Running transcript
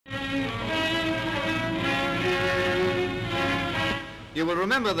You will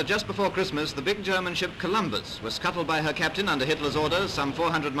remember that just before Christmas, the big German ship Columbus was scuttled by her captain under Hitler's orders some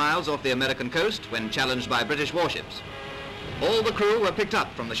 400 miles off the American coast when challenged by British warships. All the crew were picked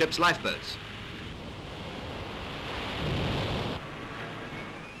up from the ship's lifeboats.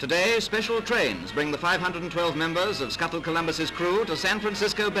 Today, special trains bring the 512 members of scuttled Columbus's crew to San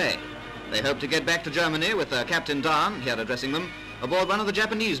Francisco Bay. They hope to get back to Germany with their Captain Dan, here addressing them, aboard one of the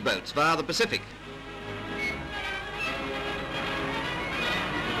Japanese boats via the Pacific.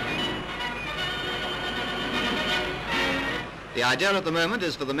 The idea at the moment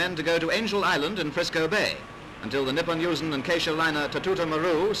is for the men to go to Angel Island in Frisco Bay until the Nippon Yusen and Keisha liner Tatuta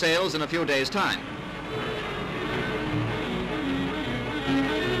Maru sails in a few days' time.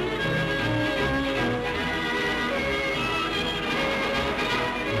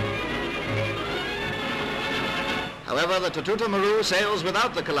 However, the Tatuta Maru sails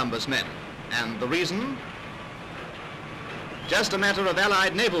without the Columbus men, and the reason? Just a matter of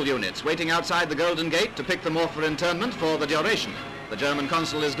Allied naval units waiting outside the Golden Gate to pick them off for internment for the duration. The German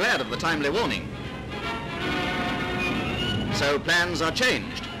consul is glad of the timely warning. So plans are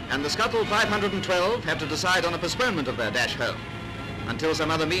changed, and the scuttled 512 have to decide on a postponement of their dash home. Until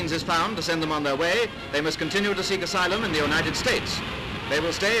some other means is found to send them on their way, they must continue to seek asylum in the United States. They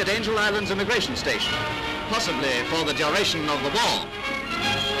will stay at Angel Island's immigration station, possibly for the duration of the war.